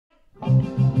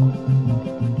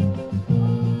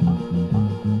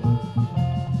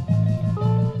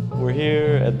We're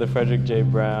here at the Frederick J.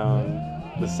 Brown,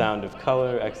 The Sound of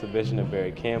Color exhibition of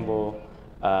Barry Campbell.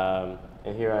 And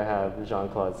here I have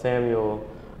Jean-Claude Samuel,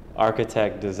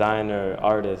 architect, designer,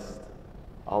 artist,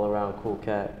 all-around cool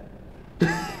cat.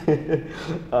 Thank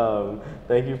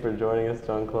you for joining us,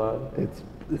 Jean-Claude.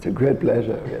 It's a great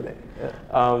pleasure, really. Yeah.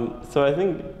 So I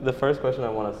think the first question I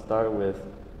want to start with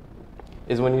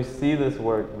is when you see this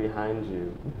work behind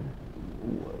you,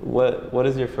 what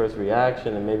is your first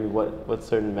reaction, and maybe what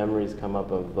certain memories come up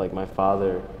of like my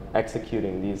father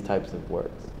executing these types of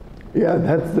works? Yeah,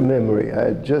 that's the memory. I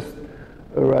had just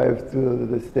arrived to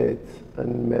the States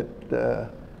and met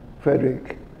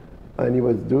Frederick, and he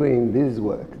was doing this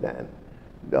work then.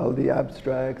 All the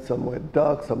abstracts, some were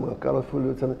dark, some were colorful,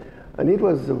 and it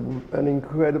was an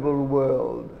incredible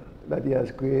world that he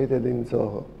has created in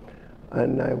Soho.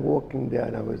 And I walked in there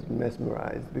and I was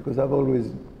mesmerized because I've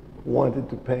always wanted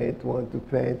to paint,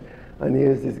 and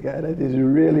here's this guy that is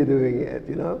really doing it,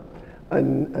 you know,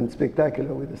 and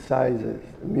spectacular with the sizes,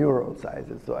 mural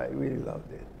sizes. So I really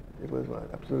loved it. It was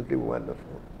absolutely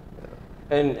wonderful.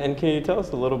 Yeah. And can you tell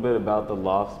us a little bit about the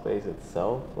loft space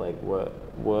itself? Like what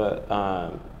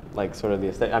like sort of the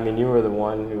aesthetic? I mean, you were the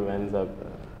one who ends up,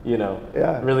 you know,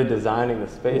 really designing the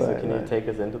space. Right, so can you take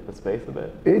us into the space a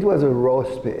bit? It was a raw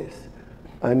space,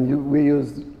 and we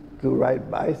used to ride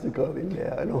bicycles in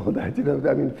there and all that. You know,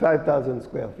 I mean, 5,000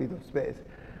 square feet of space,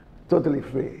 totally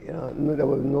free. You know, there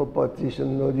was no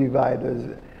partition, no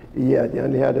dividers. Yeah, they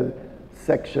only had a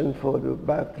section for the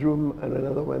bathroom and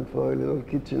another one for a little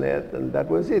kitchenette, and that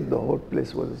was it. The whole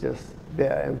place was just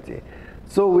bare, empty.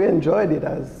 So we enjoyed it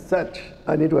as such,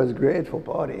 and it was great for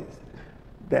parties,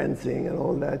 dancing and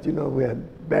all that. You know, we had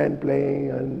band playing,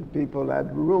 and people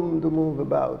had room to move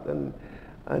about and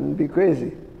be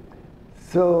crazy.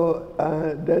 So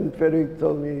then Frederick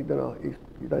told me, you know,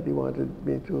 that he wanted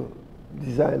me to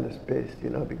design the space, you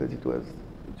know, because it was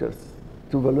just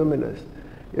too voluminous.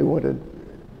 He wanted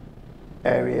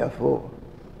area for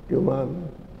your mom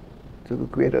to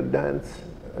create a dance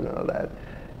and all that,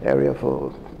 area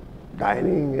for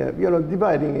dining, you know,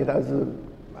 dividing it as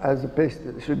a place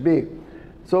should be.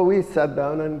 So we sat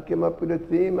down and came up with a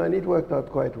theme, and it worked out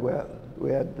quite well.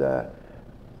 We had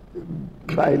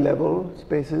bi-level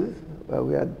spaces where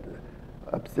we had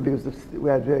upstairs because we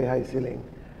had very high ceiling.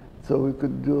 So we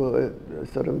could do a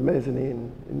sort of mezzanine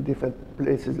in different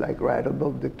places, like right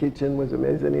above the kitchen was a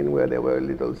mezzanine where there were a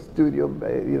little studio,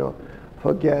 you know,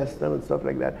 for guests and stuff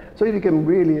like that. So it became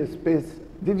really a space.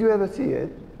 Did you ever see it?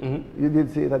 Mm-hmm. You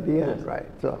did see it at the end, yes. Right?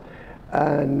 So,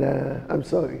 and I'm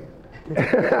sorry,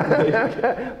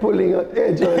 pulling an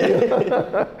edge on you.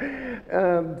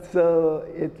 So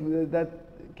that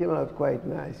came out quite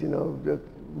nice, you know, the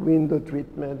window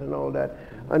treatment and all that.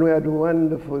 And we had a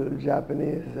wonderful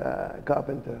Japanese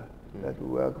carpenter that we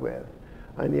work with.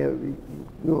 And we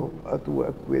knew how to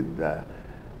work with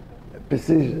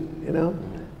precision, you know.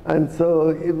 And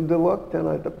so the work turned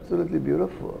out absolutely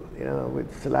beautiful, you know, with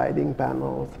sliding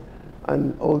panels.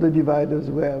 And all the dividers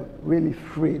were really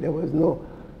free. There was no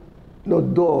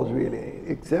doors really,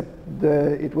 except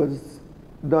it was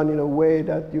done in a way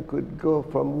that you could go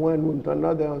from one room to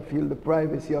another and feel the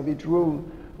privacy of each room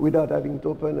without having to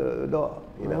open a door,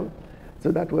 you know?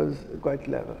 So that was quite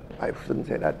clever. I shouldn't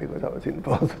say that because I was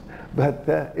involved, but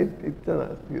it turned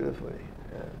out beautifully.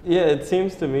 Yeah, it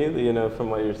seems to me that, you know,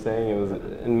 from what you're saying, it was,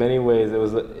 in many ways,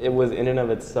 it was in and of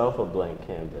itself a blank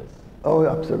canvas. Oh,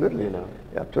 absolutely. You know?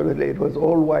 Absolutely. It was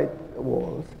all white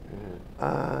walls.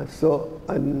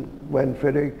 Mm-hmm. And when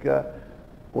Frederick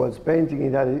was painting, he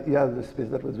had the space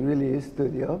that was really his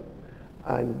studio,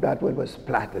 and that one was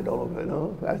splattered all over, you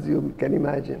know, as you can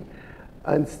imagine.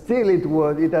 And still it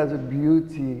has a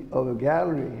beauty of a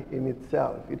gallery in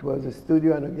itself. It was a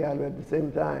studio and a gallery at the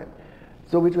same time.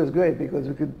 So which was great because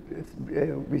we could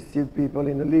receive people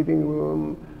in the living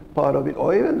room, part of it,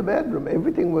 or even the bedroom.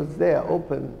 Everything was there,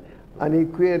 open. And he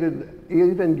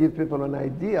even gave people an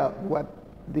idea of what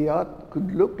the art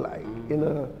could look like in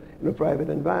a private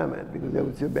environment, because they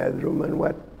would see a bedroom and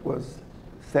what was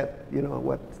set, you know,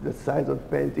 what the size of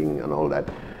painting and all that.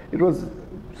 It was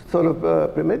sort of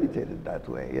premeditated that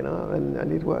way, you know,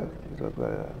 and it worked. It worked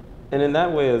very well. And in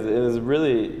that way, it was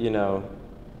really, you know,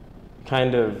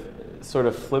 kind of sort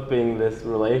of flipping this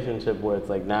relationship where it's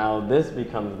like now this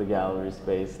becomes the gallery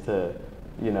space to,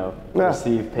 you know,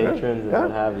 receive patrons and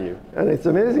what have you. And it's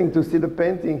amazing to see the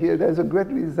painting here. There's a great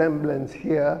resemblance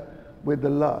here with the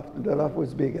loft. The loft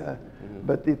was bigger,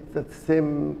 but it's the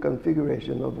same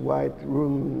configuration of white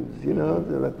rooms, you know,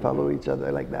 that follow each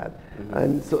other like that.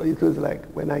 And so it was like,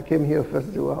 when I came here first,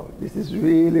 wow, this is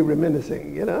really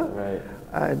reminiscing, you know? Right.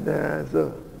 And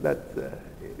so that's,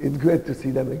 it's great to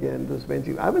see them again, those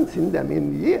paintings. I haven't seen them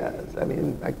in years. I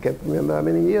mean, I can't remember how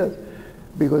many years,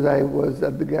 because I was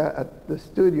at the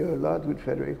studio a lot with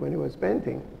Frederick when he was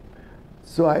painting.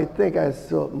 So I think I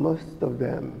saw most of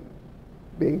them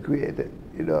being created,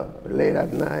 you know, late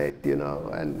at night, you know,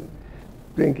 and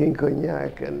drinking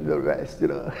cognac and the rest, you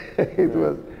know. It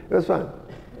was fun,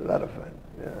 a lot of fun,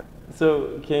 yeah.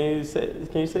 So can you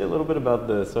say a little bit about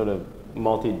the sort of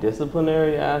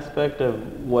multidisciplinary aspect of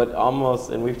what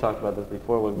almost, and we've talked about this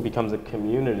before, what becomes a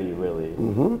community really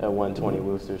at 120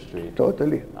 Wooster Street?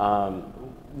 Totally.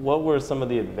 What were some of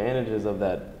the advantages of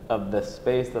the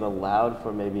space that allowed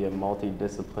for maybe a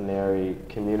multidisciplinary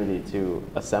community to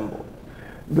assemble?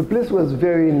 The place was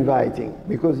very inviting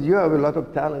because you have a lot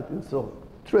of talent, and so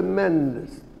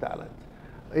tremendous talent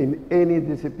in any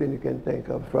discipline you can think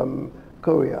of, from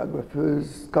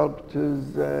choreographers,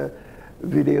 sculptors,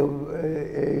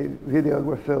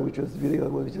 videographer, which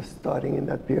was just starting in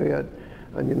that period.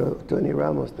 And you know, Tony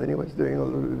was doing all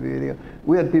the video.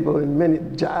 We had people in many,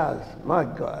 jazz, my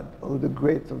God, all the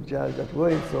greats of jazz that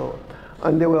were in Seoul.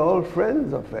 And they were all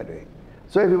friends of Frederick.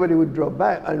 So everybody would drop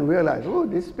by and realize, oh,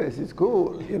 this space is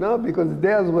cool, you know, because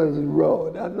theirs was raw,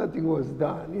 nothing was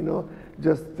done, you know,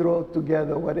 just throw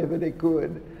together whatever they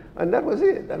could. And that was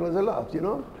it, that was a loft, you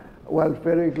know. While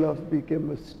Frederick Loft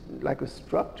became like a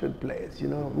structured place, you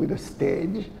know, with a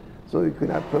stage, so you could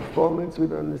have performance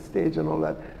on the stage and all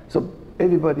that. So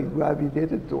everybody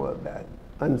gravitated toward that.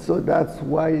 And so that's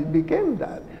why it became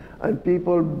that. And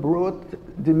people brought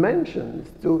dimensions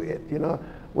to it, you know.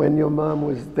 When your mom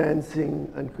was dancing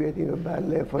and creating a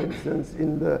ballet, for instance,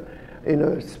 in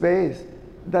a space,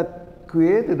 that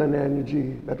created an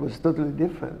energy that was totally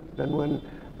different than when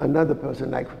another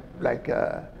person, like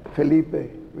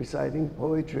Felipe, reciting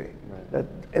poetry. Right.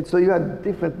 And so you had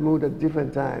different mood at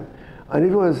different time. And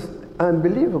it was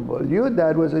unbelievable. Your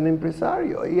dad was an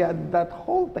impresario. He had that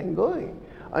whole thing going.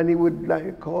 And he would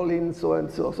like call in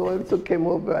so-and-so came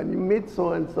over, and you meet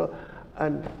so-and-so,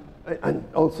 and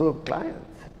also clients,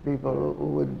 people who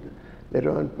would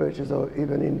later on purchase, or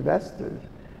even investors.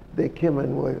 They came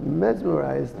and were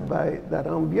mesmerized by that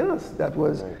ambiance that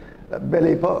was Belle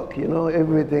Epoque, you know,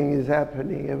 everything is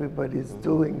happening, everybody's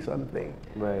doing something.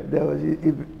 Right. There was,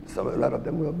 a lot of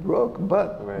them were broke,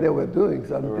 but they were doing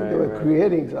something, they were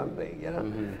creating something, you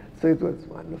know. So it was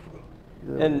wonderful.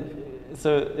 You know? And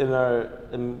so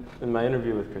in my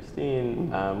interview with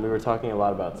Christine, we were talking a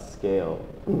lot about scale.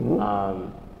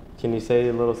 Can you say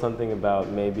a little something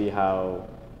about maybe how,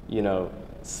 you know,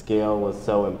 scale was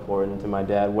so important to my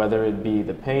dad, whether it be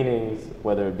the paintings,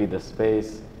 whether it be the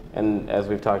space, and as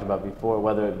we've talked about before,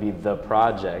 whether it be the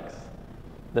projects,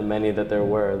 the many that there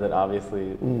were that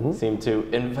obviously seemed to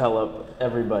envelop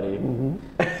everybody.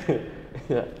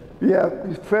 Yeah,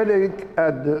 Frederick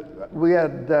we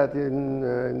had that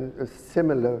in a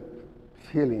similar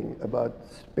feeling about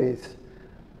space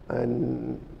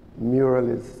and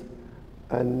muralism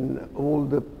and all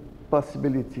the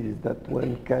possibilities that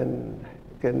one can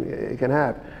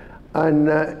have. And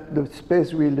the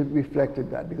space really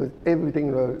reflected that, because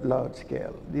everything was large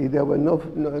scale. There were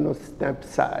no stamp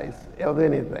size of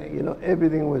anything, you know,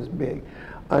 everything was big.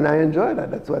 And I enjoyed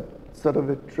that. That's what sort of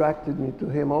attracted me to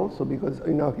him also, because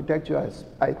in architecture,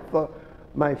 I thought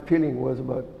my feeling was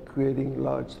about creating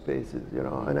large spaces, you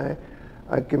know. And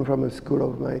I came from a school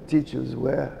of my teachers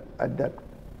where I had that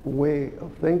way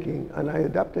of thinking, and I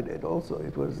adapted it also.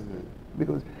 It was,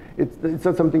 because it's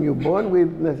not something you're born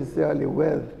with necessarily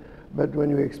with, but when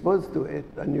you're exposed to it,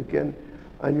 and you can,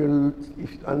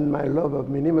 and my love of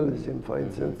minimalism, for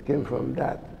instance, came from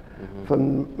that,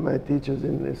 from my teachers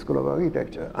in the School of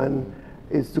Architecture, and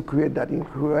is to create that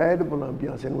incredible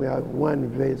ambiance. And we have one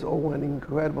vase or one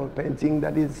incredible painting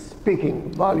that is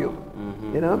speaking volume,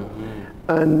 you know?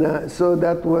 And so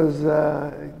that was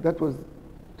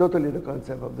totally the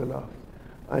concept of the loft,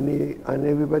 and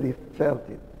everybody felt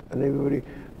it, and everybody.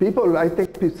 I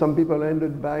think some people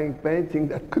ended buying paintings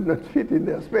that could not fit in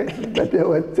their spaces, but they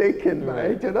were taken by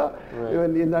it, you know,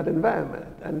 even in that environment.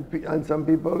 And some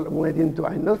people went into,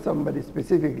 I know somebody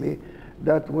specifically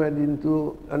that went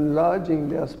into enlarging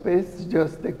their space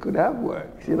just they could have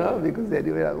works, you know, because they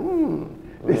were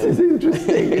like, this is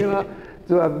interesting, you know,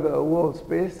 to have a wall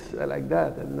space like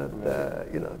that and not,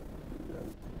 you know,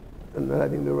 and not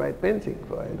having the right painting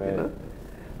for it, you know.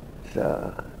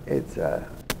 So it's, I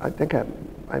think I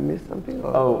missed something.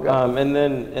 Or and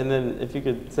then if you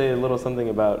could say a little something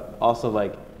about also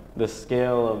like the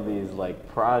scale of these like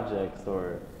projects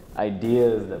or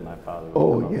ideas that my father would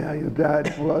come up with.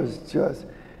 That was just,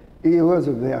 he was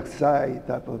a Versailles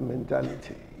type of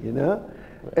mentality, you know?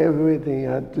 Everything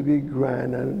had to be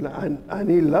grand, and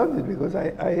he loved it because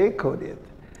I echoed it.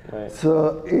 Right.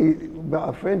 So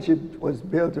our friendship was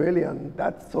built really on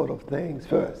that sort of things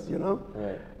first, you know?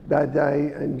 Right. That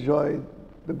I enjoyed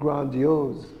the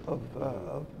grandiose of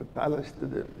the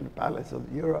palace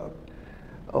of Europe,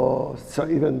 or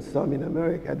even some in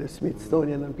America, the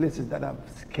Smithsonian and places that have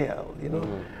scale, you know.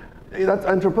 That's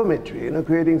anthropometry, you know,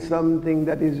 creating something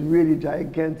that is really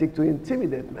gigantic to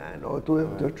intimidate man or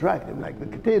to attract him, like the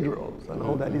cathedrals and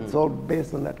all that. It's all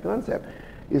based on that concept.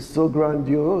 It's so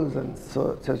grandiose and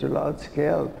such a large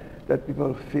scale that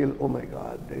people feel, oh my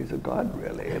God, there is a God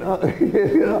really, you know,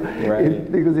 you know,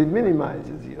 because it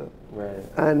minimizes you. Right.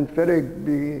 And Frederick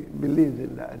believes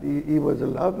in that. He was a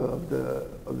lover of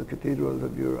the cathedrals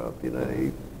of Europe. You know,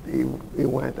 he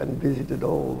went and visited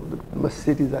all the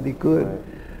cities that he could. Right.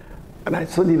 And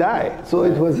so did I. So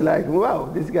it was like, wow,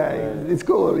 this guy, it's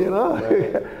cool, you know?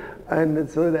 Right. And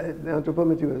so the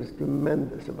anthropometry was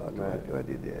tremendous about what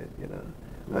he did, you know?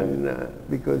 Right. And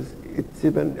because it's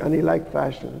even, and he liked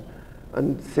fashion.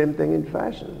 And same thing in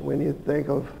fashion. When you think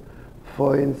of,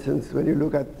 for instance, when you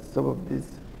look at some of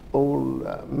these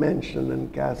old mansions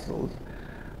and castles,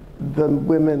 the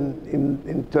women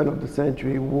in turn of the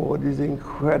century wore these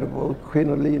incredible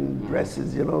crinoline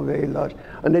dresses, you know, very large,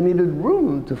 and they needed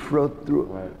room to float through.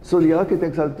 Right. So the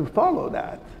architects had to follow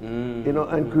that, you know,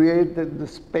 and create the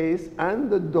space and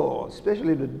the door,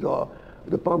 especially the door,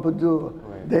 the pompadour.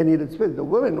 They needed space. The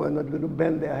women were not going to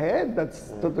bend their head.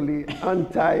 That's totally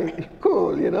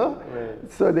anti-cool, you know.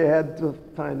 So they had to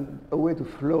find a way to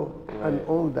flow, and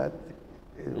all that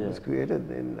was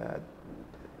created in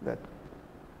that.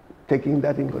 Taking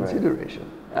that in consideration.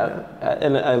 And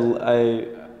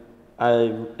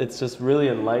it's just really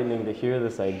enlightening to hear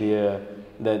this idea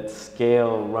that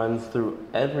scale runs through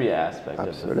every aspect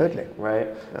of the thing, right?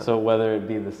 Yeah. So whether it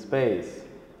be the space,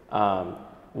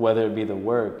 whether it be the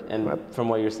work, and from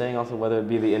what you're saying also, whether it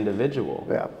be the individual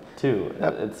too.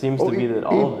 It seems to be that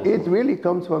all of this. It really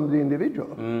comes from the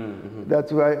individual.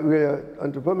 That's why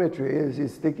anthropometry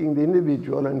is taking the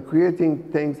individual and creating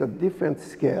things at different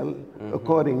scale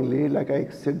accordingly. Like I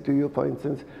said to you, for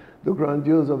instance, the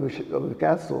grandiose of a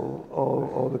castle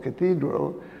or the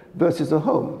cathedral versus a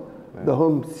home. The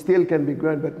home still can be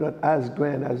grand, but not as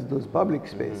grand as those public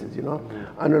spaces, you know.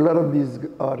 And a lot of these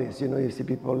artists, you know, you see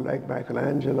people like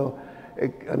Michelangelo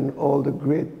and all the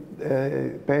great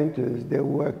painters, they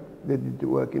did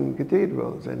work in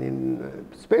cathedrals and in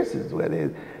spaces where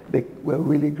they were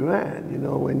really grand. You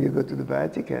know, when you go to the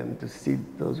Vatican to see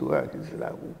those works, it's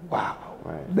like, wow,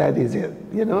 that is it,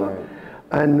 you know.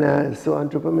 And so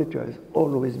anthropometry has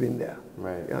always been there,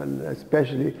 and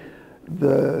especially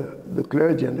the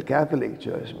clergy and the Catholic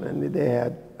Church, man, they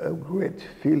had a great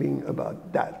feeling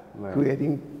about that,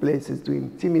 creating places to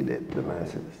intimidate the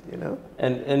masses, you know.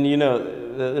 And you know,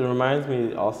 it reminds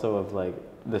me also of like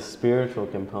the spiritual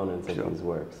components of these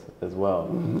works as well.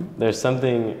 There's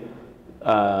something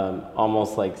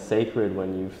almost like sacred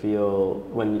when you feel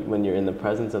when you're in the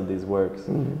presence of these works.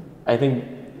 I think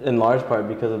in large part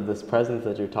because of this presence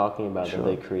that you're talking about that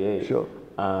they create.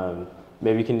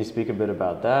 Maybe can you speak a bit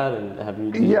about that,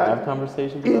 and do you have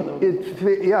conversations about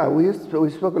that? We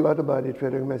spoke a lot about it,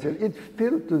 Frederick and myself. It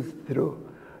filters through.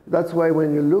 That's why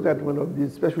when you look at one of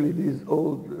these, especially these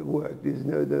old work, these,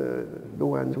 you know, the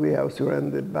ones we are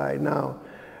surrounded by now,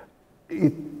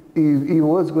 he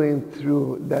was going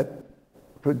through that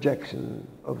projection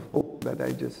of all that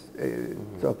I just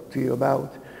talked to you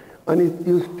about. And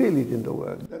you feel it in the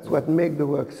work. That's what makes the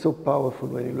work so powerful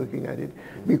when you're looking at it,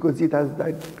 because it has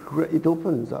that, it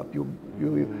opens up your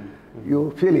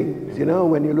feelings, you know,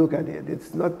 when you look at it.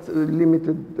 It's not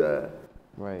limited,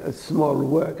 a small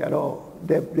work at all.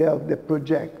 They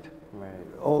project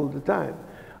all the time.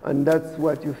 And that's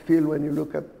what you feel when you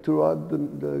look at throughout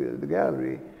the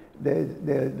gallery.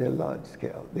 They're large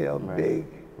scale, they are big.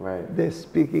 They're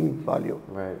speaking volume.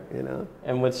 You know.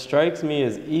 And what strikes me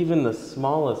is even the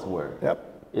smallest work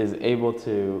is able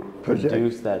to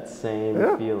produce that same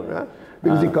feeling.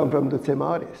 Because he comes from the same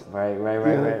artist. Right.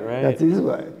 That's his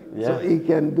work. So he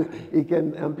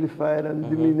can amplify it and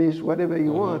diminish whatever he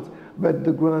wants, but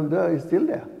the grandeur is still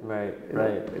there. It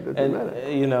doesn't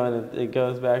matter. You know, and it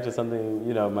goes back to something,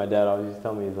 you know, my dad always used to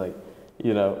tell me, is like,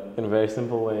 you know, in a very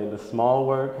simple way, the small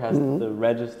work has to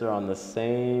register on the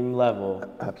same level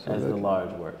as the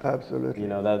large work. Absolutely. You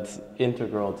know, that's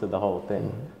integral to the whole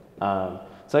thing.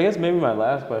 So I guess maybe my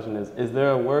last question is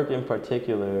there a work in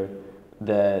particular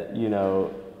that, you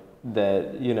know,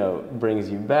 brings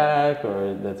you back,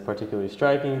 or that's particularly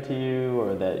striking to you,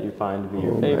 or that you find to be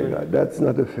your favorite? Oh my God, that's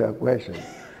not a fair question.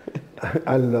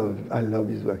 I love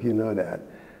his work, you know that.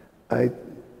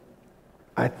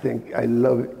 I think I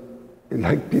love it.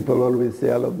 Like people always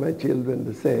say, I love my children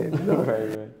the same. You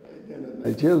know?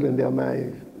 my children, they're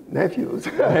my nephews.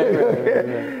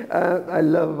 I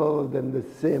love all of them the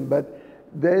same, but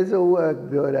there's a work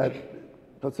though that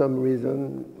for some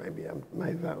reason, maybe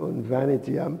my own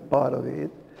vanity, I'm part of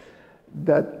it,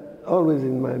 that always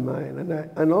in my mind.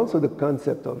 And also the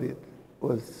concept of it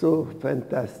was so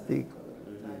fantastic.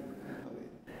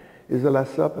 It's the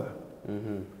Last Supper.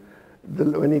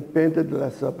 When he painted the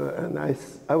Last Supper, and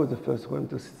I was the first one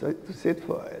to sit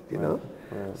for it, you know?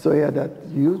 Right. So he had that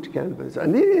huge canvas.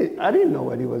 And I didn't know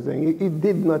what he was doing. He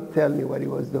did not tell me what he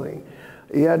was doing.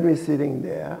 He had me sitting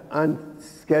there and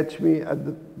sketched me at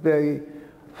the very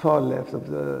far left of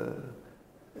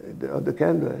the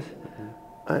canvas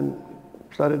and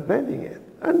started painting it.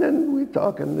 And then we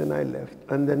talked, and then I left.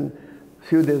 And then a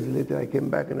few days later, I came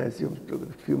back and I saw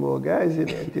a few more guys in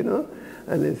it, you know?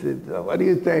 And they said, what do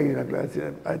you think? I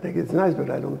said, I think it's nice, but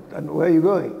I don't know where are you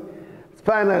going?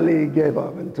 Finally, he gave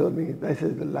up and told me, I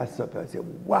said, the Last Supper. I said,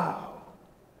 wow,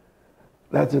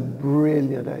 that's a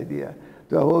brilliant idea.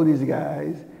 To have all these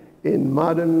guys in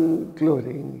modern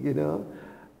clothing, you know,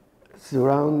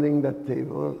 surrounding that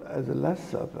table as a Last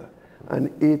Supper.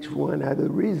 And each one had a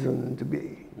reason to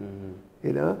be,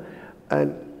 you know?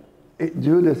 And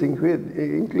Judas included.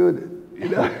 You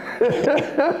know?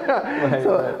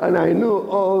 And I knew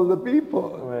all the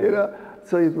people, you know.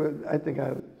 So it was, I think I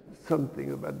have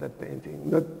something about that painting,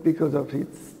 not because of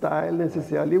its style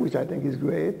necessarily, which I think is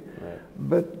great,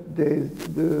 but there's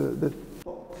the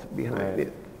thoughts behind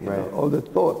it, you know, all the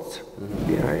thoughts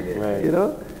behind it, you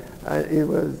know. And it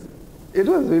was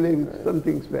really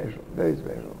something special, very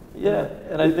special. Yeah,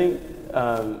 and I think,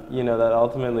 you know, that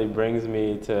ultimately brings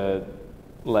me to,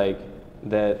 like,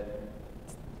 that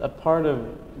a part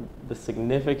of the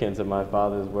significance of my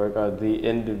father's work are the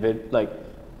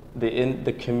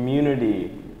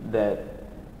community that,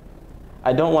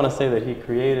 I don't want to say that he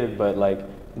created, but like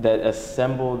that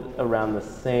assembled around the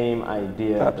same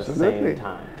idea at the same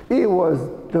time. He was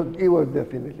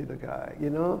definitely the guy, you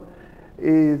know.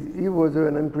 He was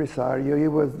an impresario. He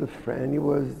was the friend. He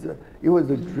was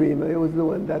the dreamer. He was the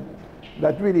one that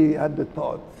really had the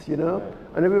thoughts, you know.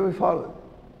 And everybody followed.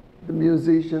 The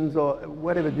musicians or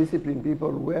whatever discipline people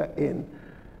were in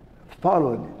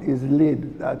followed his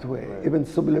lead that way, even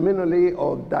subliminally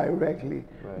or directly,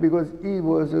 because he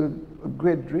was a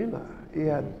great dreamer. He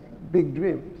had big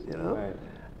dreams, you know.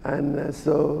 And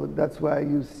so that's why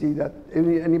you see that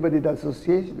anybody that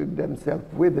associated themselves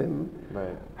with him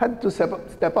had to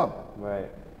step up.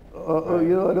 Or,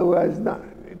 you know, otherwise, not.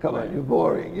 Come on, you're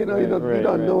boring. You know, you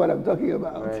don't know what I'm talking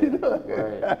about. You know,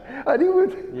 and he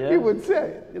would say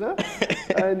it. You know,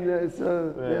 and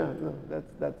no,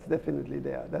 that's definitely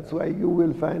there. That's why you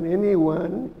will find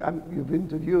anyone. You've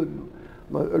interviewed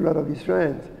a lot of his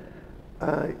friends.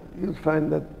 You'll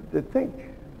find that they think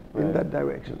in that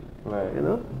direction. You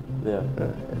know.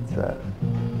 It's.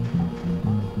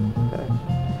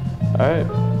 All right.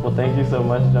 Well, thank you so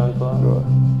much, Jean-Claude. Sure.